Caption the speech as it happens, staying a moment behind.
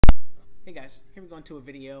Hey guys, here we go into a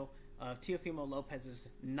video of Teofimo Lopez's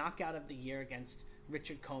knockout of the year against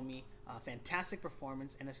Richard Commey. Fantastic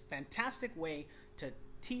performance and a fantastic way to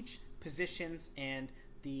teach positions and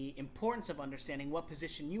the importance of understanding what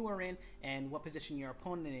position you are in and what position your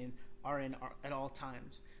opponent are in at all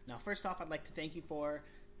times. Now, first off, I'd like to thank you for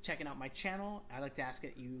checking out my channel. I'd like to ask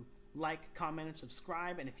that you like, comment, and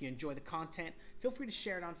subscribe. And if you enjoy the content, feel free to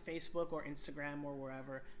share it on Facebook or Instagram or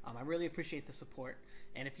wherever. I really appreciate the support.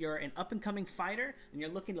 And if you're an up-and-coming fighter and you're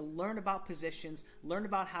looking to learn about positions, learn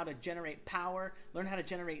about how to generate power, learn how to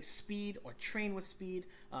generate speed or train with speed,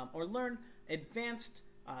 or learn advanced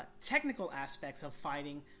technical aspects of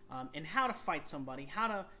fighting and how to fight somebody, how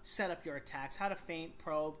to set up your attacks, how to feint,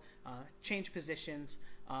 probe, change positions,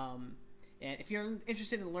 and if you're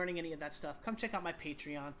interested in learning any of that stuff, come check out my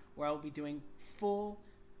Patreon, where I will be doing full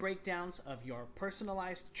breakdowns of your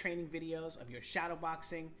personalized training videos, of your shadow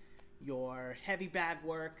boxing, your heavy bag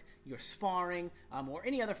work, your sparring, or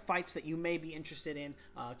any other fights that you may be interested in.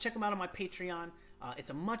 Check them out on my Patreon. It's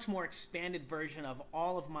a much more expanded version of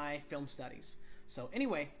all of my film studies. So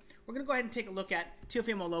anyway, we're going to go ahead and take a look at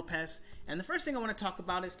Teofimo Lopez. And the first thing I want to talk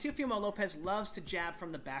about is Teofimo Lopez loves to jab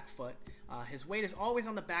from the back foot. His weight is always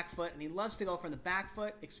on the back foot, and he loves to go from the back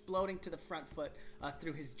foot, exploding to the front foot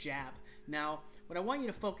through his jab. Now, what I want you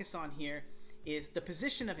to focus on here is the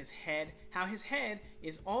position of his head, how his head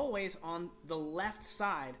is always on the left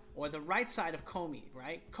side or the right side of Commey,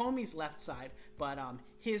 right? Commey's left side, but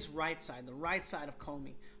his right side, the right side of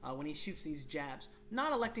Commey, when he shoots these jabs,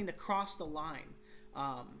 not electing to cross the line.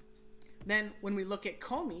 Then when we look at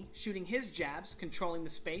Commey shooting his jabs, controlling the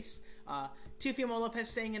space, Teofimo Lopez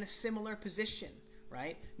staying in a similar position,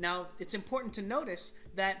 right? Now, it's important to notice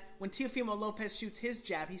that when Teofimo Lopez shoots his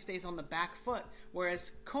jab, he stays on the back foot,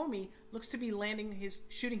 whereas Commey looks to be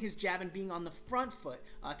shooting his jab and being on the front foot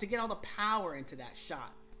to get all the power into that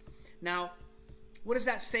shot. Now, what does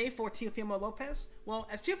that say for Teofimo Lopez? Well,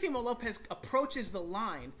 as Teofimo Lopez approaches the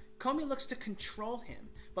line, Commey looks to control him.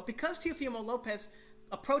 But because Teofimo Lopez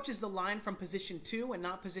approaches the line from position 2 and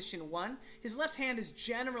not position 1, his left hand is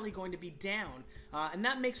generally going to be down. And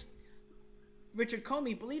that makes Richard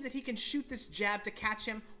Commey believe that he can shoot this jab to catch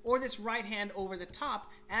him or this right hand over the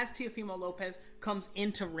top as Teofimo Lopez comes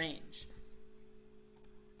into range.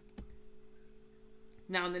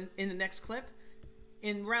 Now in the next clip,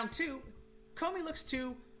 in round 2, Commey looks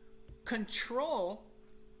to control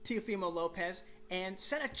Teofimo Lopez and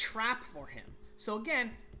set a trap for him. So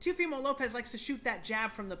again, Teofimo Lopez likes to shoot that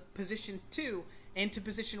jab from the position 2 into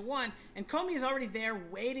position 1, and Commey is already there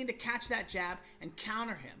waiting to catch that jab and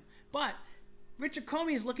counter him. But Richard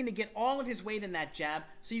Commey is looking to get all of his weight in that jab,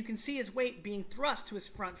 so you can see his weight being thrust to his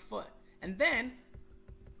front foot, and then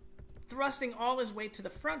thrusting all his weight to the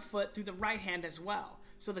front foot through the right hand as well.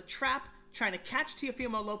 So the trap trying to catch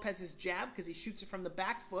Teofimo Lopez's jab, because he shoots it from the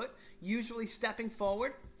back foot, usually stepping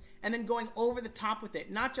forward, and then going over the top with it,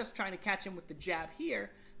 not just trying to catch him with the jab here,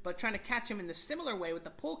 but trying to catch him in the similar way with the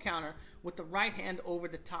pull counter with the right hand over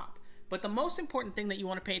the top. But the most important thing that you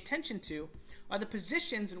want to pay attention to are the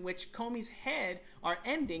positions in which Commey's head are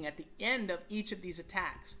ending at the end of each of these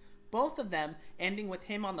attacks. Both of them ending with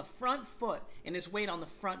him on the front foot and his weight on the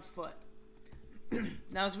front foot.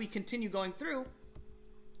 Now as we continue going through,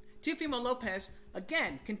 Teofimo Lopez,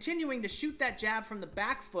 again, continuing to shoot that jab from the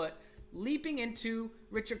back foot, leaping into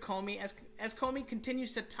Richard Commey as Commey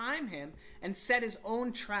continues to time him and set his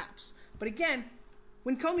own traps. But again,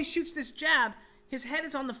 when Commey shoots this jab, his head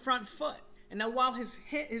is on the front foot. And now while his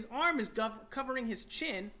arm is covering his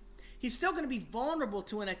chin, he's still going to be vulnerable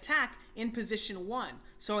to an attack in position 1.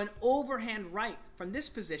 So an overhand right from this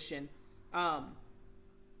position,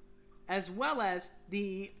 as well as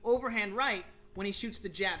the overhand right when he shoots the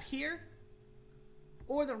jab here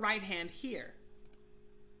or the right hand here.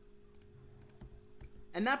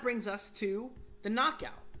 And that brings us to the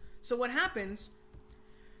knockout. So what happens,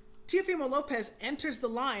 Teofimo Lopez enters the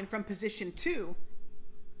line from position 2,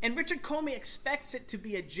 and Richard Commey expects it to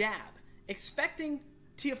be a jab, expecting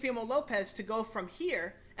Teofimo Lopez to go from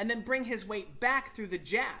here and then bring his weight back through the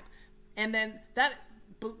jab. And then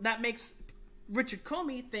that makes Richard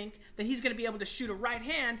Commey think that he's going to be able to shoot a right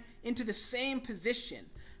hand into the same position.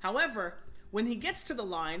 However, when he gets to the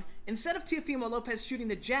line, instead of Teofimo Lopez shooting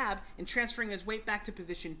the jab and transferring his weight back to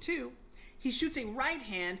position 2, he shoots a right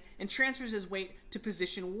hand and transfers his weight to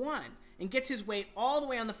position 1 and gets his weight all the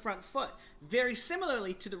way on the front foot, very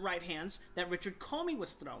similarly to the right hands that Richard Commey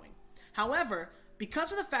was throwing. However,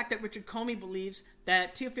 because of the fact that Richard Commey believes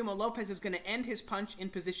that Teofimo Lopez is going to end his punch in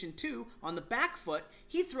position 2 on the back foot,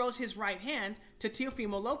 he throws his right hand to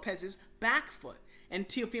Teofimo Lopez's back foot. And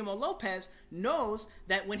Teofimo Lopez knows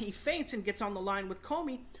that when he feints and gets on the line with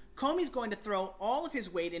Commey, Commey's going to throw all of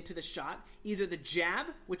his weight into the shot, either the jab,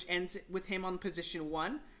 which ends with him on position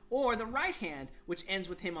 1, or the right hand, which ends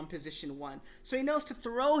with him on position 1. So he knows to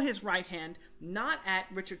throw his right hand not at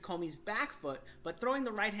Richard Commey's back foot, but throwing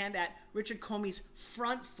the right hand at Richard Commey's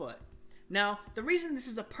front foot. Now, the reason this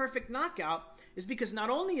is a perfect knockout is because not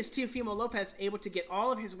only is Teofimo Lopez able to get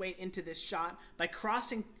all of his weight into this shot by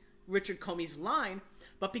crossing Richard Commey's line,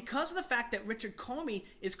 but because of the fact that Richard Commey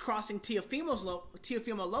is crossing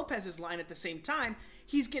Teofimo Lopez's line at the same time,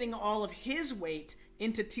 he's getting all of his weight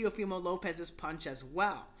into Teofimo Lopez's punch as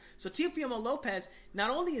well. So Teofimo Lopez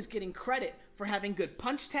not only is getting credit for having good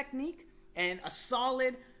punch technique and a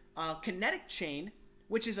solid kinetic chain,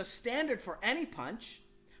 which is a standard for any punch,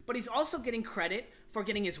 but he's also getting credit for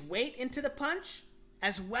getting his weight into the punch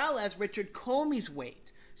as well as Richard Commey's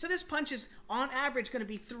weight. So this punch is on average going to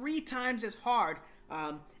be 3 times as hard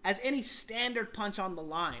as any standard punch on the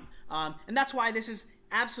line. And that's why this is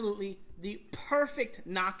absolutely the perfect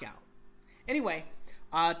knockout. Anyway,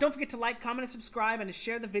 don't forget to like, comment, and subscribe, and to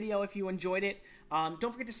share the video if you enjoyed it.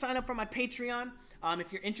 Don't forget to sign up for my Patreon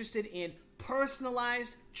if you're interested in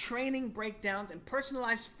personalized training breakdowns and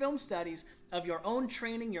personalized film studies of your own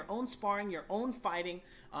training, your own sparring, your own fighting,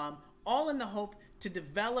 all in the hope to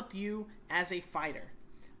develop you as a fighter.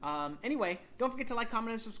 Anyway, don't forget to like,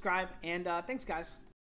 comment, and subscribe, and thanks, guys.